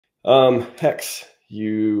Hex,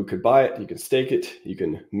 you could buy it, you can stake it, you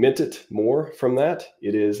can mint it more from that.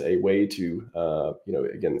 It is a way to,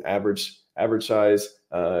 again, average size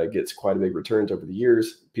gets quite a big returns over the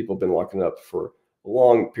years. People have been locking it up for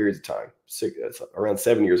long periods of time, around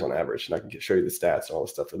 7 years on average. And I can show you the stats and all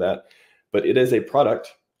the stuff for that. But it is a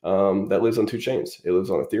product that lives on two chains. It lives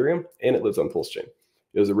on Ethereum and it lives on PulseChain.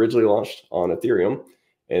 It was originally launched on Ethereum,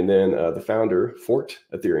 and then the founder forked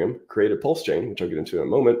Ethereum, created PulseChain, which I'll get into in a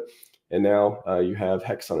moment. And now you have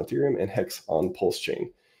Hex on Ethereum and Hex on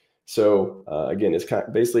PulseChain. So again, it's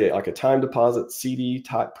basically like a time deposit CD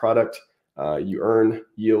type product. You earn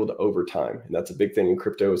yield over time. And that's a big thing in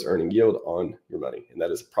crypto, is earning yield on your money. And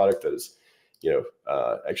that is a product that is,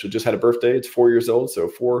 actually just had a birthday. It's 4 years old. So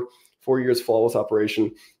four years flawless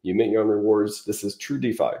operation. You mint your own rewards. This is true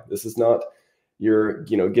DeFi. This is not your,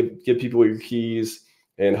 give people your keys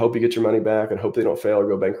and hope you get your money back and hope they don't fail or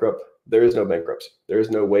go bankrupt. There is no bankruptcy. There is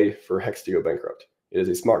no way for Hex to go bankrupt. It is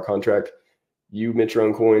a smart contract. You mint your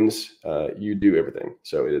own coins. You do everything.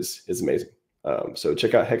 So it's amazing. So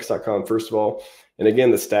check out hex.com first of all. And again,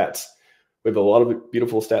 the stats. We have a lot of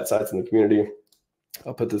beautiful stat sites in the community.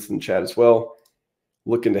 I'll put this in the chat as well.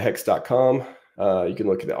 Look into hex.com. You can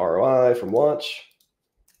look at the ROI from launch.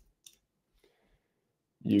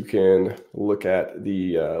 You can look at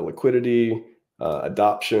the liquidity,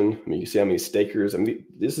 adoption. I mean, you see how many stakers. I mean,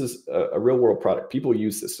 this is a real world product. People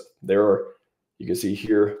use this. There are, you can see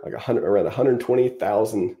here, like around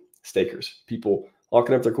 120,000 stakers. People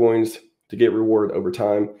locking up their coins to get reward over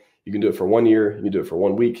time. You can do it for 1 year. You can do it for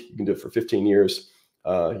 1 week. You can do it for 15 years.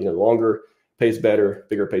 Longer pays better,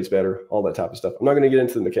 bigger pays better, all that type of stuff. I'm not going to get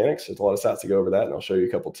into the mechanics. There's a lot of stats to go over that, and I'll show you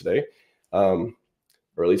a couple today, or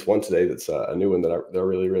at least one today that's a new one that I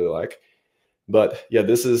really, really like. But yeah,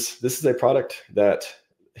 this is a product that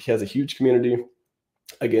has a huge community.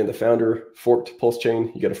 Again, the founder forked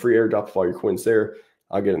PulseChain. You get a free airdrop of all your coins there.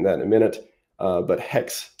 I'll get into that in a minute. But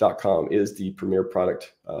hex.com is the premier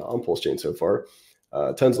product on PulseChain so far.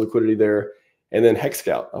 Tons of liquidity there. And then Hex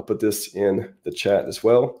Scout. I'll put this in the chat as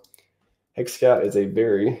well. Hex Scout is a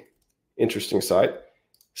very interesting site.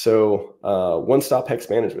 So one-stop hex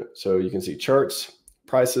management. So you can see charts,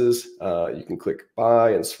 prices. You can click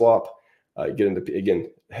buy and swap. Get into, again,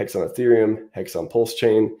 Hex on Ethereum, Hex on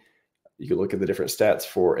PulseChain. You can look at the different stats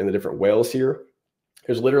and the different whales here.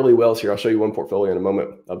 There's literally whales here. I'll show you one portfolio in a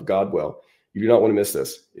moment of Godwell. You do not want to miss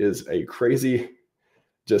this. It is a crazy,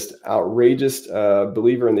 just outrageous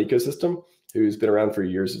believer in the ecosystem who's been around for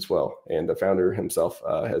years as well. And the founder himself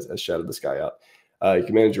has shouted this guy out. You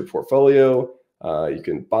can manage your portfolio. You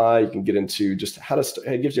can buy. You can get into just how to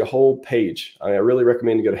it gives you a whole page. I really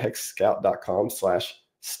recommend you go to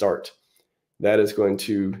hexscout.com/start. That is going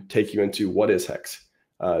to take you into what is Hex.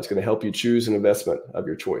 It's going to help you choose an investment of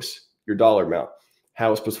your choice, your dollar amount,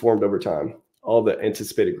 how it's performed over time, all the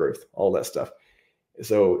anticipated growth, all that stuff.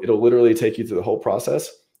 So it'll literally take you through the whole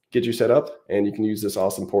process, get you set up, and you can use this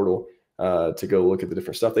awesome portal to go look at the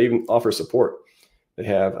different stuff. They even offer support. They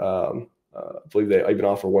have, I believe they even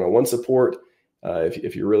offer one-on-one support.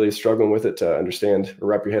 If you're really struggling with it to understand or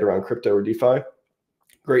wrap your head around crypto or DeFi,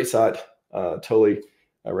 great site. Totally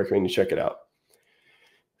recommend you check it out.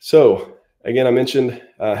 So again, I mentioned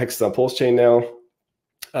Hex is on PulseChain now.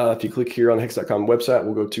 If you click here on the hex.com website,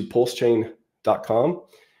 we'll go to pulsechain.com.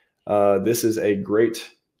 This is a great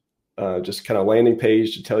just kind of landing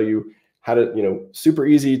page to tell you how to, super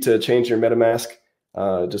easy to change your MetaMask.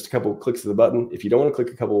 Just a couple of clicks of the button. If you don't want to click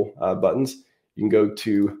a couple buttons, you can go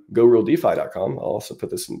to gorealdefi.com. I'll also put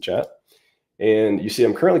this in the chat. And you see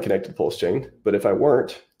I'm currently connected to PulseChain, but if I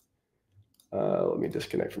weren't, let me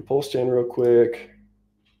disconnect from PulseChain real quick.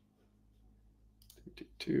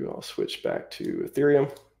 I'll switch back to Ethereum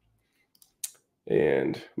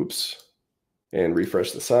and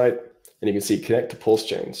refresh the site. And you can see connect to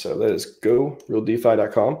PulseChain. So that is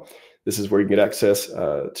gorealdefi.com. This is where you can get access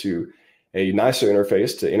to a nicer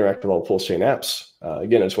interface to interact with all the PulseChain apps.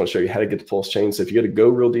 Again, I just want to show you how to get to PulseChain. So if you go to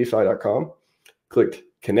gorealdefi.com, click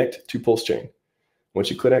connect to PulseChain. Once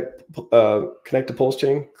you connect to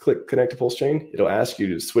PulseChain, click connect to PulseChain. It'll ask you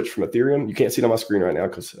to switch from Ethereum. You can't see it on my screen right now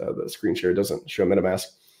because the screen share doesn't show MetaMask,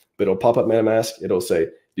 but it'll pop up MetaMask. It'll say,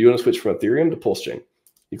 do you want to switch from Ethereum to PulseChain?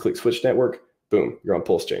 You click switch network, boom, you're on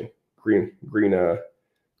PulseChain. Green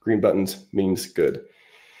buttons means good.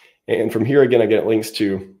 And from here, again, I get links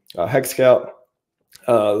to Hex Scout,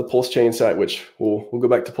 the PulseChain site, which we'll go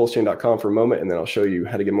back to pulsechain.com for a moment, and then I'll show you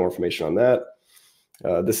how to get more information on that.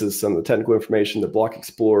 This is some of the technical information, the block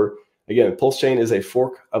explorer. Again, PulseChain is a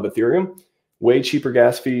fork of Ethereum, way cheaper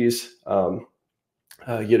gas fees. You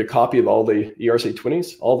get a copy of all the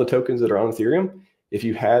ERC20s, all the tokens that are on Ethereum. If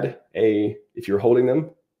you're holding them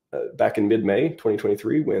back in mid-May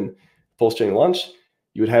 2023 when PulseChain launched,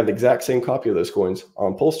 you would have the exact same copy of those coins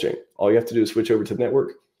on PulseChain. All you have to do is switch over to the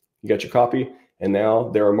network. You got your copy, and now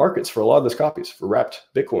there are markets for a lot of those copies for wrapped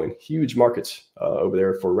Bitcoin. Huge markets over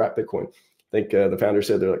there for wrapped Bitcoin. I think the founder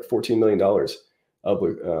said they're like $14 million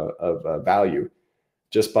of value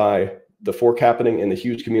just by the fork happening and the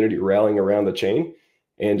huge community rallying around the chain,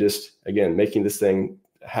 and just, again, making this thing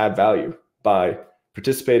have value by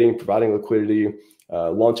participating, providing liquidity,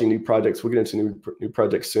 launching new projects. We'll get into new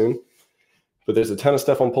projects soon. But there's a ton of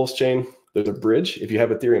stuff on PulseChain. There's a bridge. If you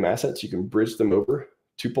have Ethereum assets, you can bridge them over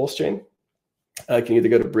to PulseChain. You can either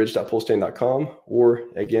go to bridge.pulsechain.com, or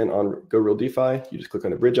again, on Go Real DeFi, you just click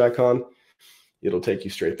on the bridge icon. It'll take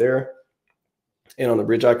you straight there. And on the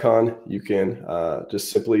bridge icon, you can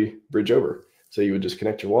just simply bridge over. So you would just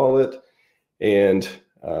connect your wallet and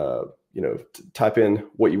type in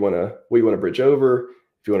what you want to bridge over.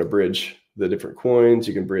 If you want to bridge the different coins,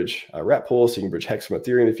 you can bridge Wrap Pulse. You can bridge Hex from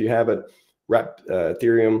Ethereum if you have it. Wrap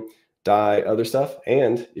Ethereum, DAI, other stuff.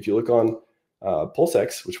 And if you look on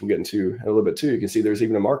PulseX, which we'll get into in a little bit too, you can see there's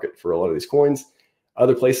even a market for a lot of these coins.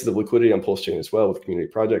 Other places of liquidity on PulseChain as well with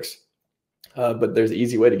community projects. But there's an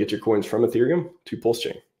easy way to get your coins from Ethereum to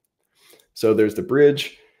PulseChain. So there's the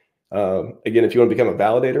bridge. Again, if you want to become a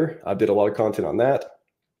validator, I did a lot of content on that.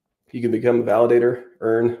 You can become a validator,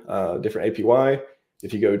 earn different APY.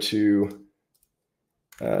 If you go to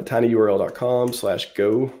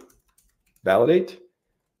tinyurl.com/go validate,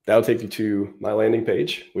 that'll take you to my landing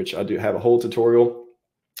page, which I do have a whole tutorial,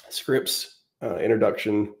 scripts,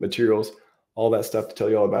 introduction, materials, all that stuff to tell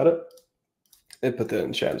you all about it. And put that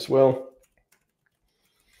in chat as well.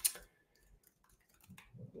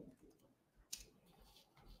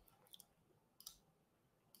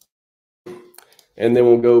 And then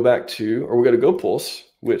we'll go back to, or we'll go to GoPulse,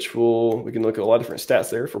 which we can look at a lot of different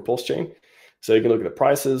stats there for PulseChain. So you can look at the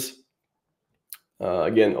prices.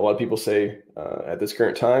 Again, a lot of people say at this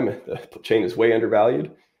current time, the chain is way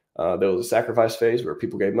undervalued. There was a sacrifice phase where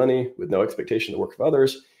people gave money with no expectation to work with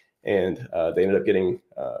others, and they ended up getting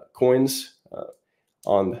coins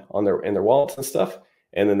in their wallets and stuff.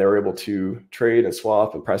 And then they were able to trade and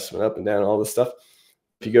swap, and prices went up and down and all this stuff.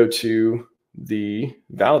 If you go to the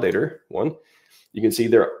validator one, you can see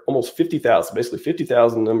there are almost 50,000, basically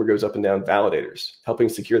 50,000 number goes up and down validators helping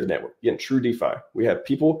secure the network. Again, true DeFi. We have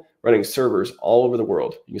people running servers all over the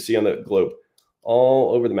world. You can see on the globe,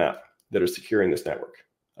 all over the map, that are securing this network.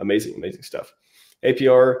 Amazing, amazing stuff.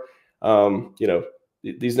 APR,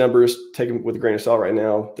 these numbers, take them with a grain of salt right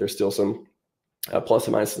now. There's still some plus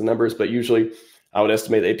and minus the numbers, but usually I would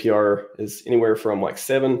estimate the APR is anywhere from like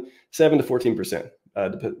 7 to 14%,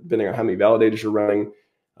 depending on how many validators you're running.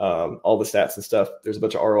 All the stats and stuff. There's a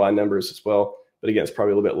bunch of ROI numbers as well, but again, it's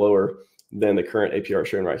probably a little bit lower than the current APR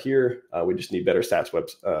shown right here. We just need better stats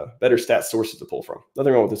sources to pull from.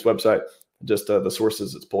 Nothing wrong with this website, just the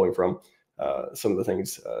sources it's pulling from. Some of the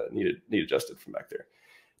things need adjusted from back there.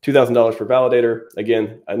 $2,000 per validator.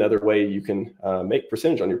 Again, another way you can make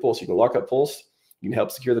percentage on your pulse. You can lock up pulse. You can help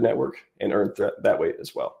secure the network and earn that way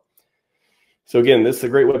as well. So again, this is a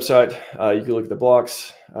great website. You can look at the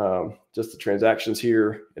blocks, just the transactions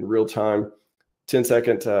here in real time,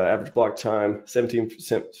 10-second average block time,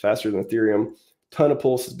 17% faster than Ethereum, ton of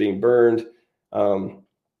pulse is being burned.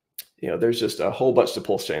 There's just a whole bunch to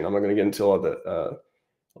PulseChain. I'm not going to get into a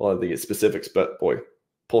lot of the specifics, but boy,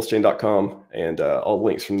 PulseChain.com and all the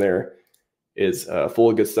links from there is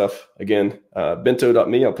full of good stuff. Again,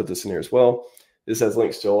 bento.me, I'll put this in here as well. This has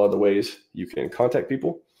links to a lot of the ways you can contact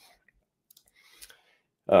people.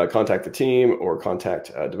 Contact the team, or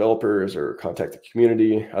contact developers, or contact the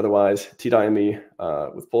community. Otherwise, t.me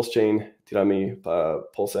with PulseChain, t.me,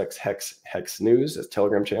 PulseX, Hex News as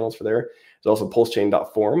Telegram channels for there. There's also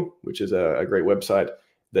PulseChain.forum, which is a great website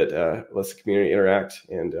that lets the community interact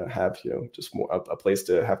and have just more a place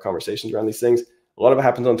to have conversations around these things. A lot of it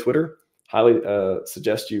happens on Twitter. Highly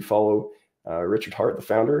suggest you follow Richard Hart, the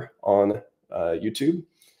founder, on YouTube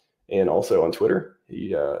and also on Twitter.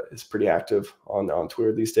 He is pretty active on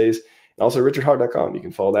Twitter these days. And also richardhart.com. You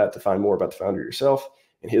can follow that to find more about the founder yourself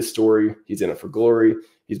and his story. He's in it for glory.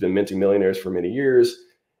 He's been minting millionaires for many years.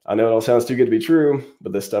 I know it all sounds too good to be true,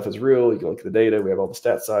 but this stuff is real. You can look at the data. We have all the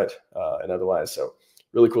stats site and otherwise. So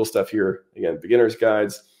really cool stuff here. Again, beginner's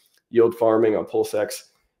guides, yield farming on PulseX,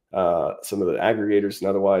 some of the aggregators and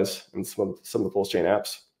otherwise, and some of the PulseChain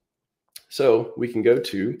apps. So we can go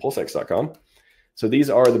to pulsex.com. So these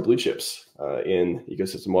are the blue chips in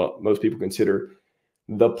ecosystem. What most people consider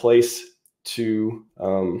the place to,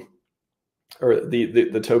 or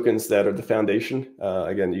the tokens that are the foundation.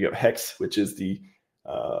 Again, you have Hex, which is the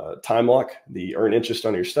time lock, the earn interest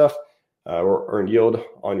on your stuff. or earn yield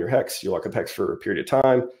on your hex. You lock up hex for a period of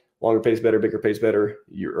time. Longer pays better, bigger pays better.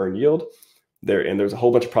 You earn yield there, and there's a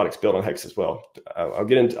whole bunch of products built on hex as well.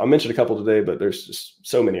 I'll mention a couple today, but there's just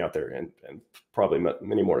so many out there, and probably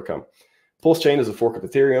many more to come. PulseChain is a fork of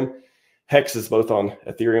Ethereum. Hex is both on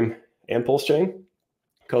Ethereum and PulseChain.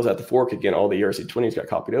 Calls out the fork again. All the ERC20s got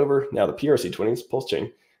copied over. Now the PRC20s,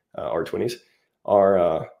 PulseChain R20s,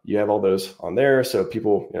 are you have all those on there. So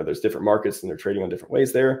people, there's different markets and they're trading on different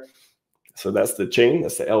ways there. So that's the chain.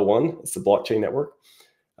 That's the L1. It's the blockchain network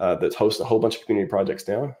that hosts a whole bunch of community projects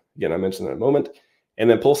now. Again, I mentioned in a moment. And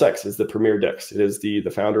then PulseX is the premier DEX. It is the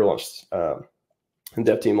founder launched and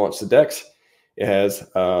dev team launched the DEX. It has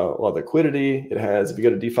a lot of liquidity. It has, if you go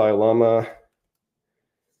to DeFi Llama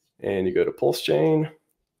and you go to PulseChain,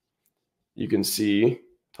 you can see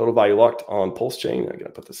total value locked on PulseChain. I'm going to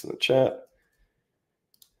put this in the chat.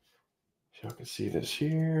 So you can see this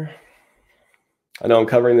here. I know I'm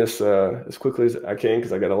covering this as quickly as I can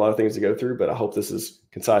because I got a lot of things to go through, but I hope this is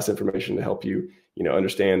concise information to help you,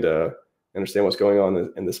 understand what's going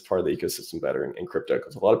on in this part of the ecosystem better in crypto.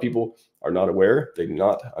 Because a lot of people are not aware, they do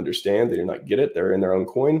not understand, they do not get it. They're in their own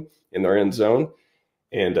coin, in their own zone,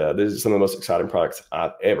 and this is some of the most exciting products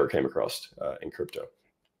I've ever came across in crypto.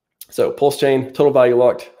 So PulseChain, total value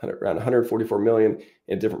locked around 144 million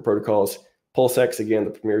in different protocols. PulseX, again,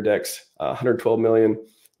 the premier DEX, 112 million.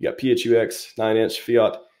 You got PHUX, 9-inch,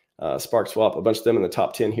 Fiat, SparkSwap, a bunch of them in the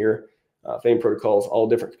top 10 here. Fame protocols, all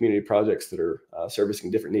different community projects that are servicing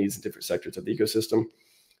different needs in different sectors of the ecosystem.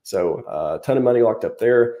 So a ton of money locked up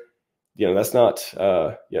there. That's not,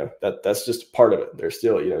 that's just part of it. There's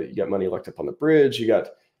still, you got money locked up on the bridge. You got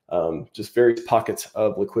just various pockets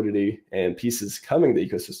of liquidity and pieces coming to the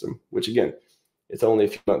ecosystem, which again, it's only a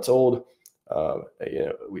few months old.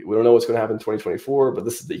 We don't know what's going to happen in 2024, but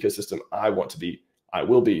this is the ecosystem I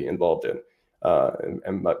will be involved in, and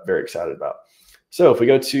I'm very excited about. So if we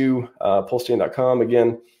go to pulsechain.com,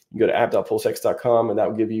 again, you go to app.pulsex.com, and that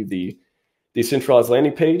will give you the decentralized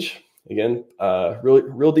landing page. Again,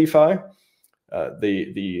 real DeFi.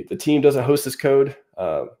 The team doesn't host this code.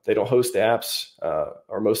 They don't host the apps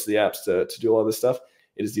or most of the apps to do all this stuff.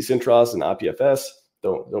 It is decentralized and IPFS.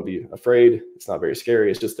 Don't be afraid. It's not very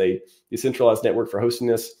scary. It's just a decentralized network for hosting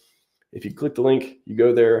this. If you click the link, you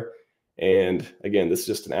go there. And again, this is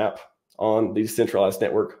just an app on the decentralized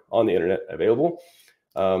network on the internet available.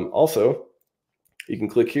 Also, you can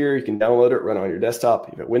click here, you can download it, run it on your desktop.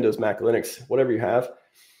 If you have Windows, Mac, Linux, whatever you have,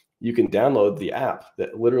 you can download the app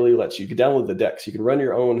that literally lets you can download the DEX. You can run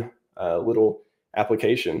your own little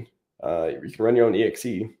application. You can run your own exe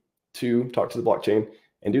to talk to the blockchain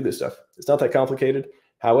and do this stuff. It's not that complicated.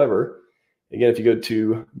 However, again, if you go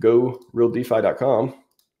to gorealdefi.com,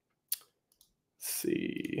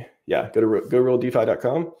 see, yeah, go to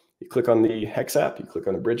gorealdefi.com. You click on the Hex app, you click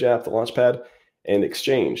on the Bridge app, the Launchpad, and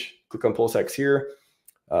Exchange. Click on PulseX here.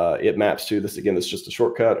 It maps to this. Again, this is just a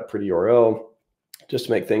shortcut, a pretty URL, just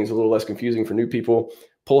to make things a little less confusing for new people.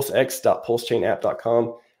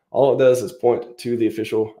 PulseX.pulsechainapp.com. All it does is point to the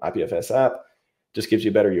official IPFS app. Just gives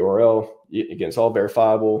you a better URL. Again, it's all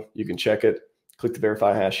verifiable. You can check it. Click the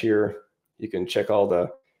verify hash here. You can check all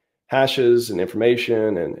the hashes and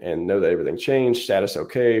information and know that everything changed, status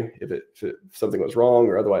okay. If something was wrong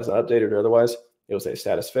or otherwise not updated or otherwise, it will say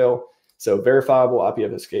status fail. So verifiable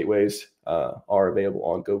IPFS gateways are available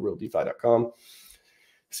on gorealdefi.com.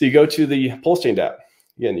 So you go to the PulseChain app.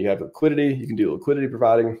 Again, you have liquidity. You can do liquidity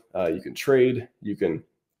providing. You can trade. You can,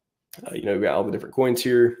 you got all the different coins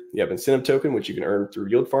here. You have incentive token, which you can earn through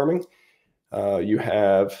yield farming. You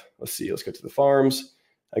have, let's go to the farms.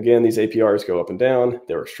 Again, these APRs go up and down.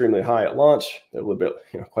 They were extremely high at launch. They're a little bit,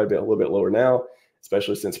 a little bit lower now,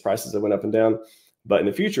 especially since prices have went up and down. But in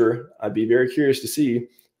the future, I'd be very curious to see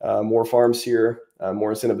more farms here,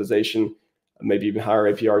 more incentivization, maybe even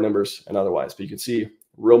higher APR numbers and otherwise. But you can see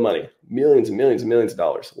real money, millions and millions and millions of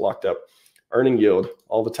dollars locked up, earning yield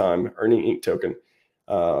all the time, earning ink token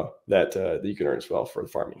that you can earn as well for the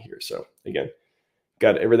farming here. So again,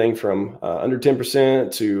 got everything from under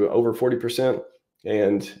 10% to over 40%.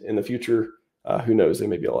 And in the future, who knows, there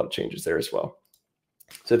may be a lot of changes there as well.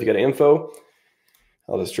 So if you go to info,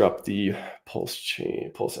 I'll just drop the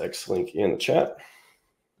PulseX link in the chat.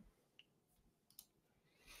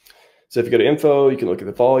 So if you go to info, you can look at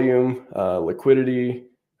the volume, liquidity.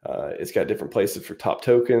 It's got different places for top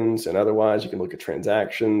tokens and otherwise. You can look at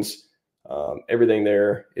transactions. Everything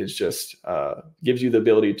there is just gives you the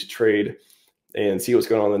ability to trade and see what's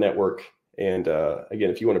going on in the network. And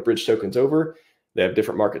again, if you want to bridge tokens over, they have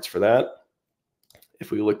different markets for that.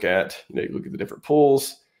 If we look at, you look at the different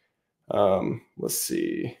pools, let's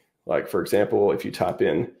see, like for example, if you type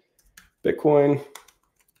in Bitcoin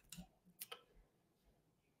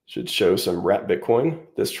should show some wrap Bitcoin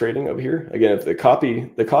that's trading over here. Again, if the copy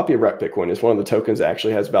of wrap Bitcoin is one of the tokens that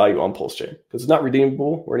actually has value on PulseChain, because it's not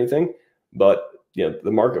redeemable or anything, but the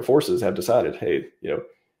market forces have decided, hey,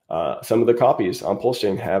 some of the copies on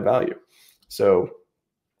PulseChain have value. So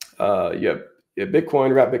you have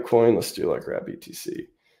Bitcoin, wrap Bitcoin. Let's do like wrap BTC.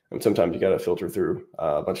 And sometimes you got to filter through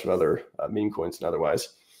a bunch of other meme coins and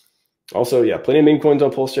otherwise. Also, yeah, plenty of meme coins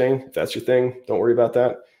on PulseChain. If that's your thing, don't worry about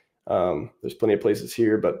that. There's plenty of places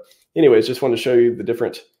here, but anyways, just wanted to show you the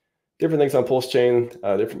different things on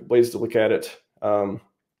PulseChain, different ways to look at it,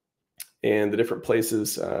 and the different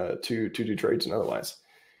places to do trades and otherwise.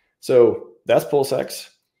 So that's PulseX.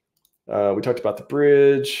 We talked about the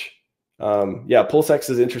bridge. Yeah, PulseX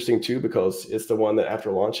is interesting too, because it's the one that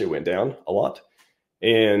after launch, it went down a lot.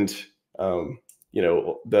 And,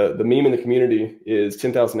 the meme in the community is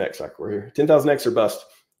 10,000X, like we're here, 10,000X or bust.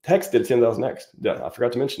 Hex did 10,000X. Yeah, I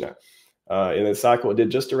forgot to mention that. In the cycle, it did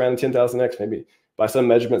just around 10,000X, maybe by some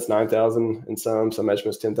measurements, 9,000 and some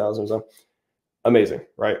measurements, 10,000 or some. Amazing,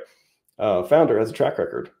 right? Founder has a track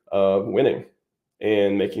record of winning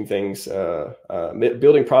and making things,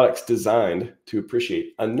 building products designed to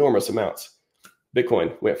appreciate enormous amounts.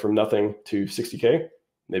 Bitcoin went from nothing to 60K.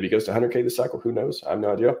 Maybe it goes to 100K this cycle. Who knows? I have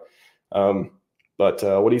no idea. But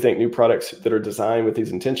what do you think? New products that are designed with these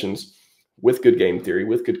intentions, with good game theory,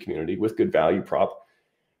 with good community, with good value prop.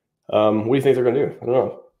 What do you think they're going to do? I don't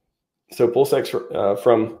know. So PulseX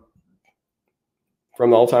from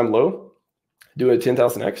the all-time low, doing a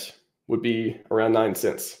 10,000X would be around 9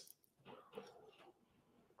 cents.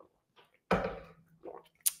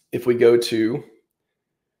 If we go to,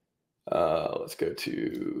 let's go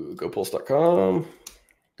to gopulse.com,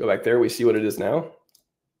 go back there, we see what it is now.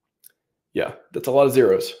 Yeah, that's a lot of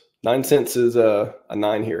zeros. 9 cents is a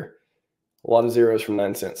 9 here. A lot of zeros from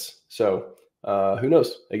 9 cents. So who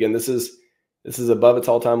knows? Again, this is above its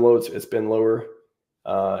all-time low. It's been lower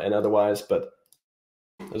and otherwise, but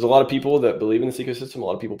there's a lot of people that believe in this ecosystem. A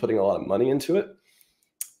lot of people putting a lot of money into it.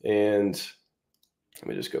 And let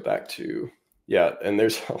me just go back to, yeah, and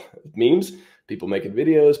there's memes, people making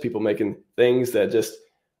videos, people making things that just,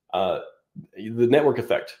 the network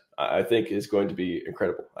effect, I think, is going to be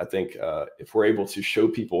incredible. I think if we're able to show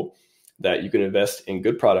people that you can invest in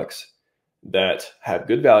good products that have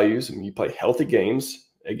good values and you play healthy games,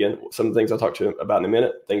 again, some of the things I'll talk to you about in a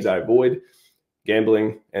minute, things I avoid,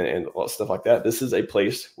 gambling and a lot of stuff like that. This is a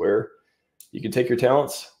place where you can take your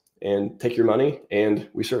talents and take your money. And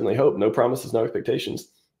we certainly hope, no promises, no expectations,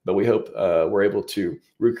 but we hope we're able to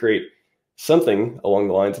recreate something along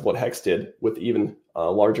the lines of what Hex did with even a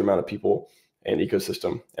larger amount of people and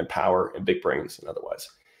ecosystem and power and big brains and otherwise.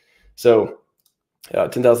 So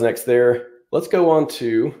 10,000X there. Let's go on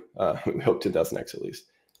to, we hope 10,000X at least.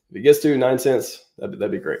 If it gets to 9 cents,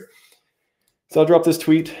 that'd be great. So I'll drop this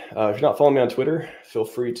tweet. If you're not following me on Twitter, feel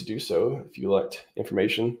free to do so if you liked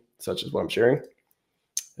information such as what I'm sharing.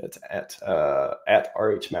 It's at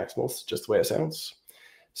RHMax, just the way it sounds.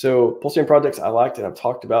 So PulseChain projects I liked and I've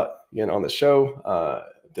talked about again on the show.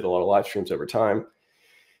 Did a lot of live streams over time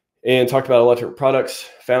and talked about a lot of different products,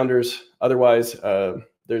 founders. Otherwise,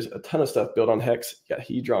 there's a ton of stuff built on Hex. You got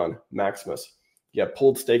Hedron, Maximus. You have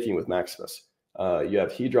pulled staking with Maximus. You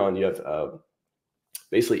have Hedron. You have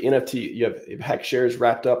basically NFT. You have Hex shares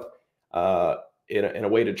wrapped up in a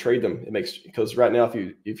way to trade them. It makes, because right now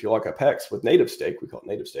if you lock up Hex with native stake, we call it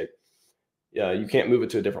native stake. Yeah, you can't move it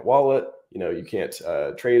to a different wallet. You can't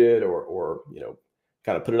trade it or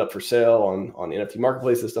kind of put it up for sale on the NFT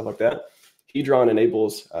marketplace and stuff like that. Hedron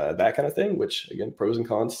enables that kind of thing, which again, pros and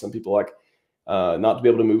cons. Some people like not to be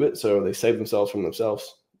able to move it, so they save themselves from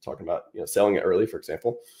themselves. Talking about selling it early, for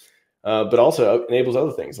example, but also enables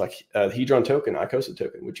other things like the Hedron token, ICOSA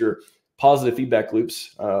token, which are positive feedback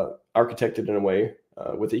loops architected in a way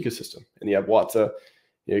with the ecosystem. And you have Watsa.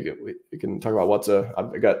 We can talk about Watsa.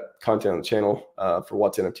 I've got content on the channel for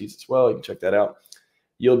Watsa NFTs as well. You can check that out.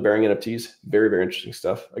 Yield bearing NFTs, very, very interesting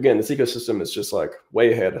stuff. Again, this ecosystem is just like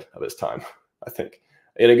way ahead of its time, I think,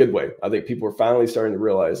 in a good way. I think people are finally starting to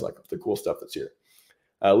realize like the cool stuff that's here.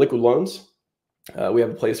 Liquid loans. We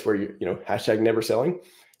have a place where hashtag never selling.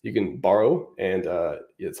 You can borrow, and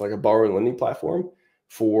it's like a borrow and lending platform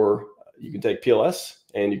for, you can take PLS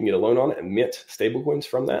and you can get a loan on it and mint stablecoins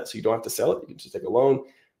from that. So you don't have to sell it. You can just take a loan,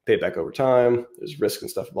 pay it back over time. There's risk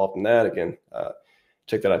and stuff involved in that. Again,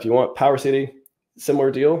 check that out if you want. Power City,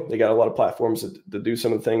 similar deal. They got a lot of platforms that do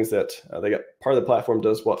some of the things that they got. Part of the platform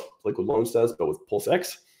does what Liquid Loans does, but with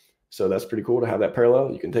PulseX. So that's pretty cool to have that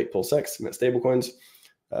parallel. You can take PulseX, mint stablecoins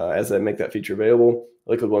as they make that feature available.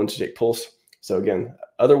 Liquid Loans to take Pulse. So again,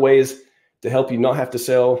 other ways to help you not have to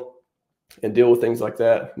sell and deal with things like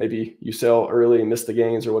that. Maybe you sell early and miss the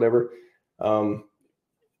gains or whatever.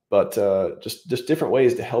 But just different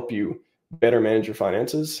ways to help you better manage your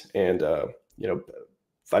finances and,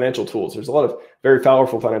 financial tools. There's a lot of very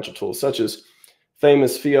powerful financial tools, such as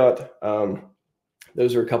famous fiat.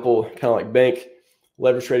 Those are a couple kind of like bank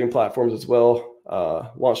leverage trading platforms as well.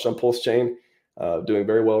 Launched on PulseChain, doing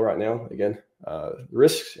very well right now. Again,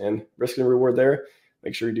 risk and reward there.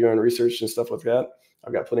 Make sure you're doing research and stuff like that.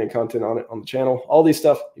 I've got plenty of content on it on the channel. All these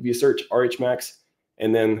stuff, if you search RHMax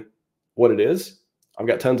and then what it is, I've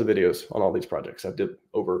got tons of videos on all these projects I've did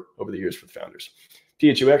over the years for the founders.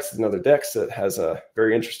 PHUX is another DEX that has a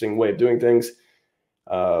very interesting way of doing things.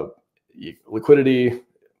 Liquidity, I'm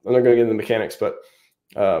not going to get into the mechanics, but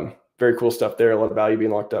very cool stuff there. A lot of value being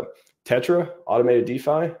locked up. Tetra, automated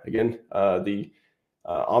DeFi. Again, the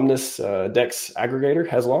Omnis DEX aggregator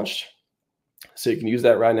has launched. So you can use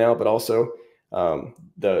that right now, but also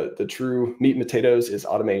the true meat and potatoes is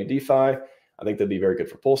automated DeFi. I think that'd be very good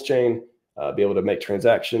for PulseChain. Be able to make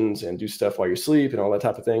transactions and do stuff while you sleep and all that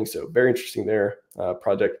type of thing. So very interesting there,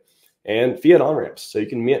 project. And fiat on-ramps. So you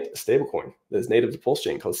can mint a stablecoin that is native to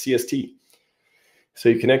PulseChain called CST. So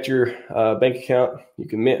you connect your bank account, you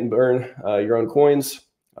can mint and burn your own coins.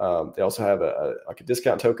 They also have like a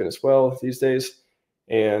discount token as well these days,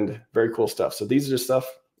 and very cool stuff. So these are stuff,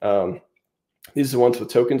 these are the ones with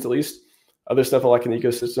tokens at least. Other stuff I like in the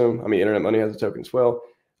ecosystem. I mean, Internet Money has a token as well.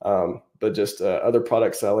 But just other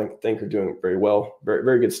products I think are doing very well. Very,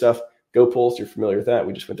 very good stuff. GoPulse, you're familiar with that.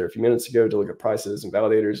 We just went there a few minutes ago to look at prices and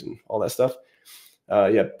validators and all that stuff.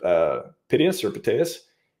 Piteus or Piteus,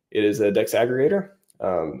 it is a DEX aggregator.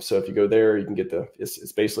 So if you go there, you can get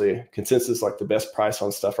it's basically consensus, like the best price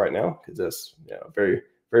on stuff right now, because it's very,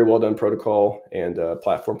 very well done protocol and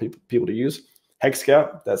platform people to use.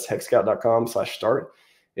 HexScout, that's hexscout.com/start,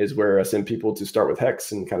 is where I send people to start with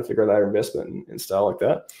Hex and kind of figure out their investment and style like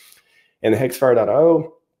that. And the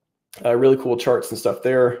hexfire.io, really cool charts and stuff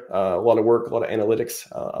there. A lot of work, a lot of analytics,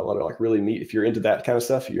 a lot of like really neat. If you're into that kind of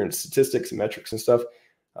stuff, you're into statistics and metrics and stuff,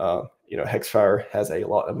 Hexfire has a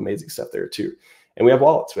lot of amazing stuff there too. And we have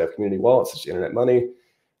wallets. We have community wallets, such as Internet Money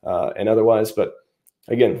and otherwise. But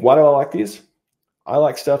again, why do I like these? I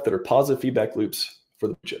like stuff that are positive feedback loops for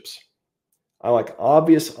the chips. I like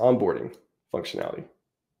obvious onboarding functionality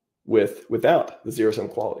without the zero-sum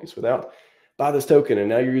qualities, without buy this token and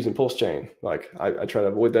now you're using PulseChain. Like I try to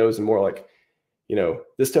avoid those, and more like,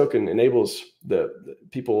 this token enables the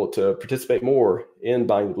people to participate more in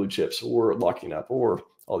buying the blue chips or locking up or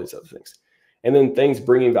all these other things. And then things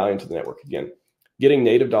bringing value to the network. Again, getting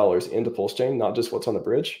native dollars into PulseChain, not just what's on the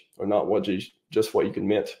bridge, or not just what you can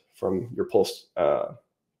mint from your Pulse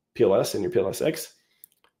PLS and your PLSX.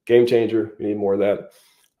 Game changer. We need more of that.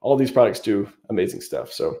 All these products do amazing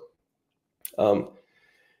stuff. So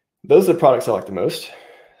those are the products I like the most.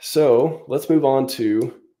 So let's move on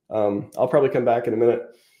to, I'll probably come back in a minute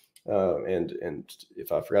and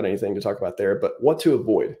if I forgot anything to talk about there, but what to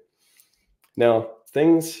avoid. Now,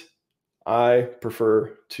 things I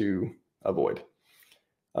prefer to avoid.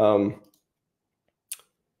 I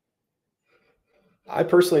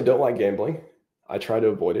personally don't like gambling. I try to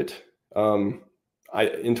avoid it.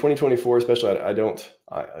 In 2024, especially,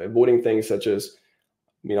 avoiding things such as,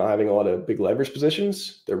 having a lot of big leverage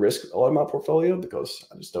positions that risk a lot of my portfolio because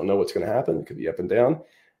I just don't know what's going to happen. It could be up and down,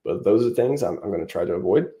 but those are things I'm going to try to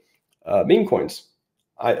avoid. Meme coins.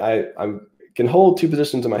 I can hold two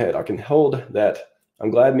positions in my head. I can hold that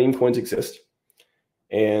I'm glad meme coins exist,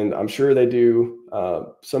 and I'm sure they do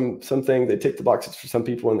something. They tick the boxes for some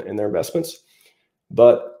people in their investments,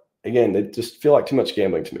 but again, they just feel like too much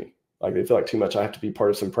gambling to me. Like they feel like too much. I have to be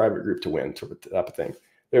part of some private group to win, sort of type of thing.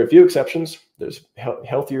 There are a few exceptions. There's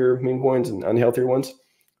healthier meme coins and unhealthier ones.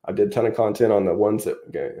 I did a ton of content on the ones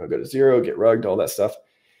that go to zero, get rugged, all that stuff.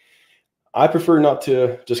 I prefer not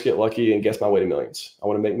to just get lucky and guess my way to millions. I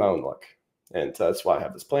want to make my own luck. And that's why I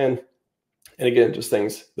have this plan. And again, just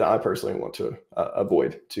things that I personally want to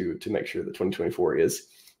avoid to make sure that 2024 is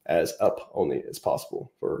as up only as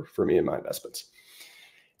possible for me and my investments.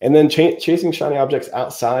 And then chasing shiny objects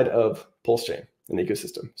outside of PulseChain and the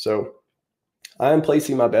ecosystem. So I am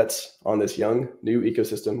placing my bets on this young new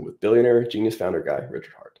ecosystem with billionaire genius founder guy,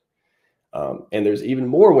 Richard Hart. And there's even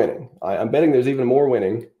more winning. I'm betting there's even more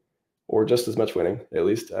winning, or just as much winning, at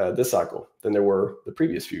least this cycle, than there were the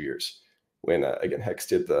previous few years when, again, Hex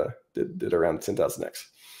did around 10,000x.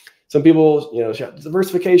 Some people, shout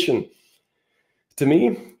diversification. To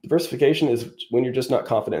me, diversification is when you're just not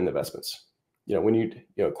confident in investments. When you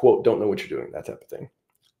quote, don't know what you're doing, that type of thing.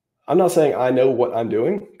 I'm not saying I know what I'm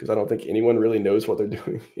doing, because I don't think anyone really knows what they're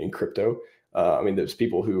doing in crypto. There's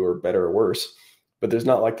people who are better or worse, but there's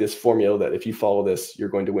not like this formula that if you follow this, you're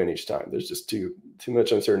going to win each time. There's just too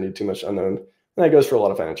much uncertainty, too much unknown. And that goes for a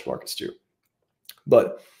lot of financial markets too.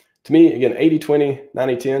 But to me, again, 80-20,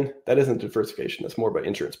 90-10, that isn't diversification. That's more about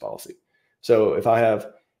insurance policy. So if I'm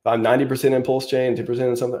 90% in PulseChain, 10%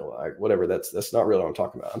 in something, like whatever, that's not really what I'm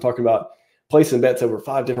talking about. I'm talking about placing bets over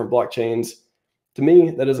 5 different blockchains. To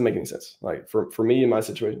me, that doesn't make any sense. Like for me in my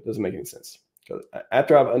situation, it doesn't make any sense. Because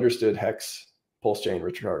after I've understood Hex, PulseChain,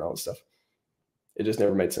 Richard Heart, all this stuff, it just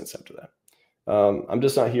never made sense after that. I'm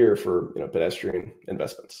just not here for pedestrian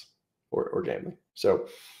investments or gambling. So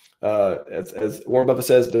as Warren Buffett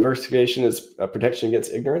says, diversification is a protection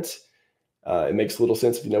against ignorance. It makes little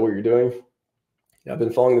sense if you know what you're doing. I've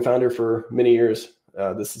been following the founder for many years.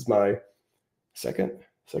 This is my second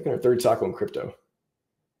or third cycle in crypto.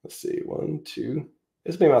 Let's see, 1, 2.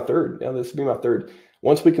 This will be my third. Yeah, this will be my third.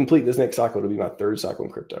 Once we complete this next cycle, it'll be my third cycle in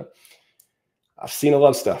crypto. I've seen a lot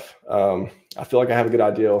of stuff. I feel like I have a good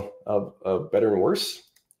idea of better and worse.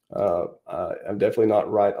 I'm definitely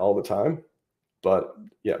not right all the time, but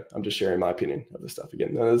yeah, I'm just sharing my opinion of this stuff.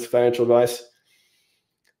 Again, none of this is financial advice.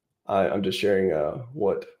 I'm just sharing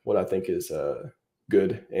what I think is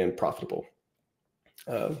good and profitable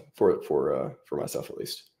for myself at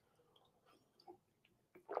least.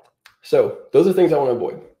 So those are things I want to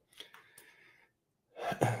avoid.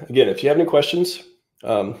 Again, if you have any questions,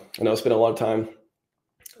 I know I spent a lot of time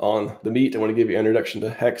on the meat. I want to give you an introduction to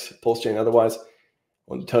Hex, PulseChain. Otherwise, I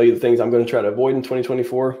want to tell you the things I'm going to try to avoid in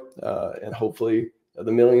 2024, and hopefully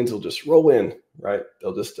the millions will just roll in, right?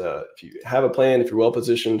 They'll just, if you have a plan, if you're well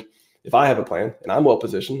positioned, if I have a plan and I'm well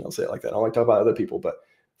positioned, I'll say it like that. I don't like to talk about other people, but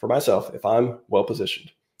for myself, if I'm well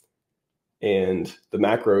positioned and the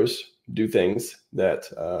macros do things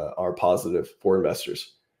that are positive for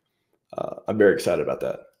investors, I'm very excited about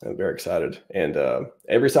that. I'm very excited. And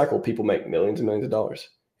every cycle, people make millions and millions of dollars.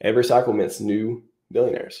 Every cycle means new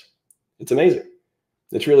millionaires. It's amazing.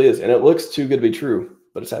 It really is. And it looks too good to be true,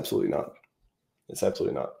 but it's absolutely not. It's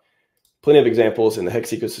absolutely not. Plenty of examples in the Hex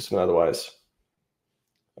ecosystem and otherwise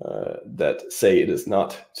that say it is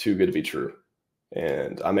not too good to be true.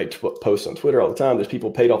 And I make posts on Twitter all the time. There's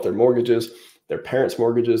people paid off their mortgages, their parents'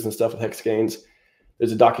 mortgages and stuff with Hex gains.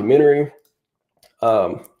 There's a documentary.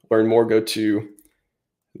 Learn more, go to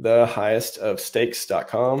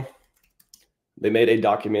thehighestofstakes.com. They made a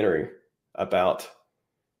documentary about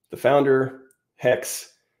the founder,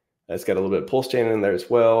 Hex. It's got a little bit of PulseChain in there as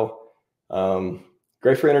well.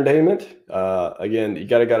 Great for entertainment. Again, you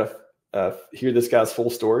gotta hear this guy's full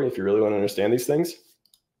story if you really want to understand these things.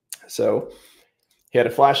 So he had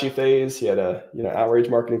a flashy phase. He had a outrage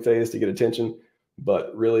marketing phase to get attention.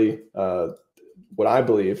 But really, what I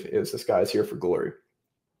believe is this guy's here for glory.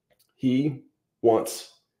 He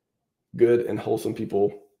wants good and wholesome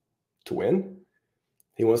people to win.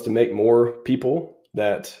 He wants to make more people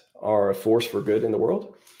that are a force for good in the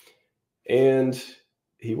world. And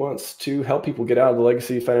he wants to help people get out of the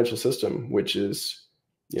legacy financial system, which is,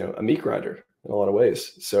 a meat grinder in a lot of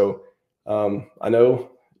ways. So I know,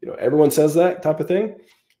 everyone says that type of thing,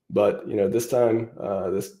 but this time,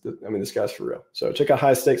 this guy's for real. So check out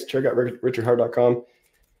High Stakes, check out richardhart.com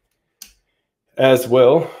as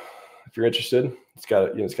well. If you're interested, it's got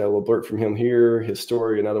a little blurb from him here, his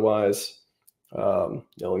story and otherwise,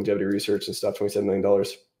 longevity research and stuff, $27 million.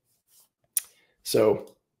 So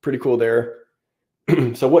pretty cool there.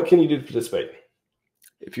 So what can you do to participate?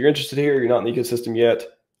 If you're interested here, you're not in the ecosystem yet.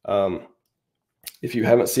 If you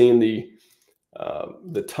haven't seen the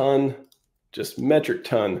metric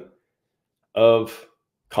ton of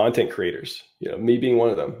content creators, me being one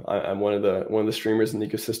of them, I'm one of the streamers in the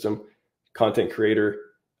ecosystem, content creator.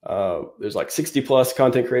 There's like 60 plus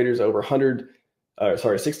content creators, over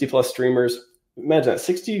 60 plus streamers. Imagine that,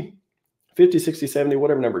 60, 50, 60, 70,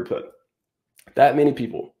 whatever number you put. That many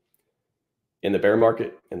people in the bear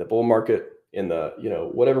market, in the bull market, in the,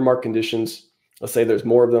 whatever market conditions. Let's say there's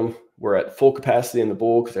more of them. We're at full capacity in the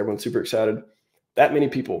bull because everyone's super excited. That many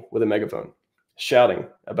people with a megaphone shouting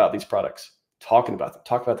about these products, talking about them,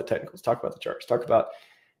 talk about the technicals, talk about the charts, talk about,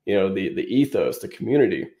 the ethos, the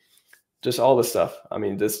community, just all this stuff. I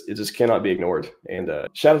mean, it just cannot be ignored. And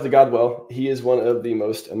shout out to Godwell. He is one of the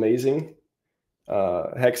most amazing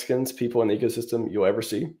Hexicans, people in the ecosystem you'll ever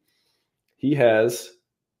see. He has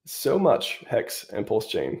so much Hex and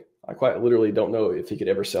PulseChain. I quite literally don't know if he could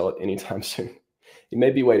ever sell it anytime soon. He may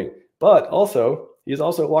be waiting, but also he's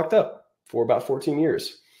also locked up for about 14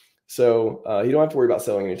 years. So you don't have to worry about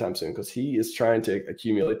selling anytime soon because he is trying to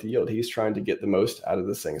accumulate the yield. He's trying to get the most out of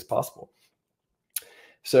this thing as possible.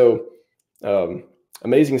 So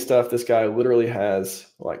amazing stuff. This guy literally has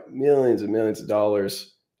like millions and millions of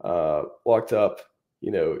dollars locked up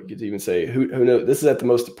You know, you could even say, who knows? This is at the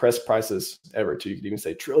most depressed prices ever, too. You could even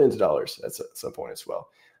say trillions of dollars at some point as well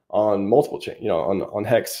on multiple chain, you know, on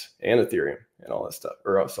Hex and Ethereum and all that stuff,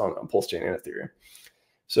 or on PulseChain and Ethereum.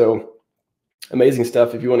 So amazing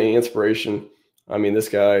stuff. If you want any inspiration, I mean, this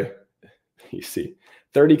guy, you see,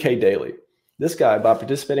 30K daily. This guy, by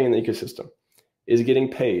participating in the ecosystem, is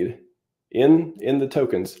getting paid in the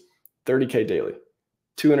tokens 30K daily,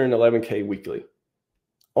 211K weekly,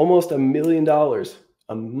 almost $1 million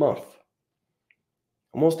a month,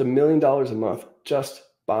 almost $1 million a month just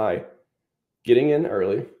by getting in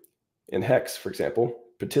early in Hex, for example,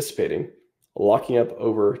 participating, locking up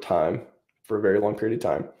over time for a very long period of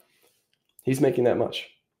time. He's making that much.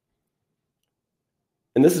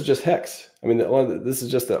 And this is just Hex. I mean, this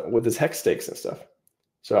is just with his Hex stakes and stuff.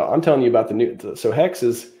 So I'm telling you about the new. So Hex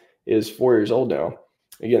is 4 years old now.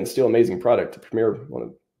 Again, still amazing product. One of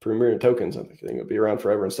the premier tokens. I think it'll be around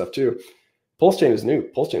forever and stuff too. PulseChain is new.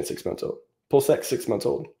 PulseChain 6 months old. PulseX 6 months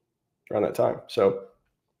old around that time. So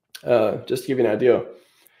just to give you an idea,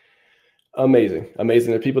 amazing.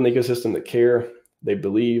 There are people in the ecosystem that care. They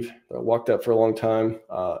believe. They're locked up for a long time.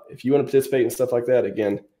 If you want to participate in stuff like that,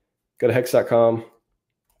 again, go to hex.com,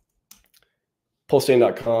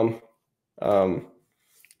 pulsechain.com.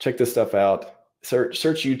 Check this stuff out. Search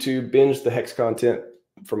YouTube, binge the Hex content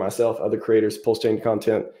for myself, other creators, PulseChain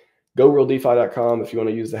content. GoRealDeFi.com if you want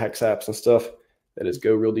to use the Hex apps and stuff. That is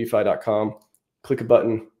GoRealDeFi.com. Click a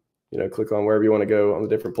button, you know, click on wherever you want to go on the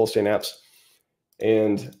different PulseChain apps.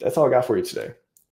 And that's all I got for you today.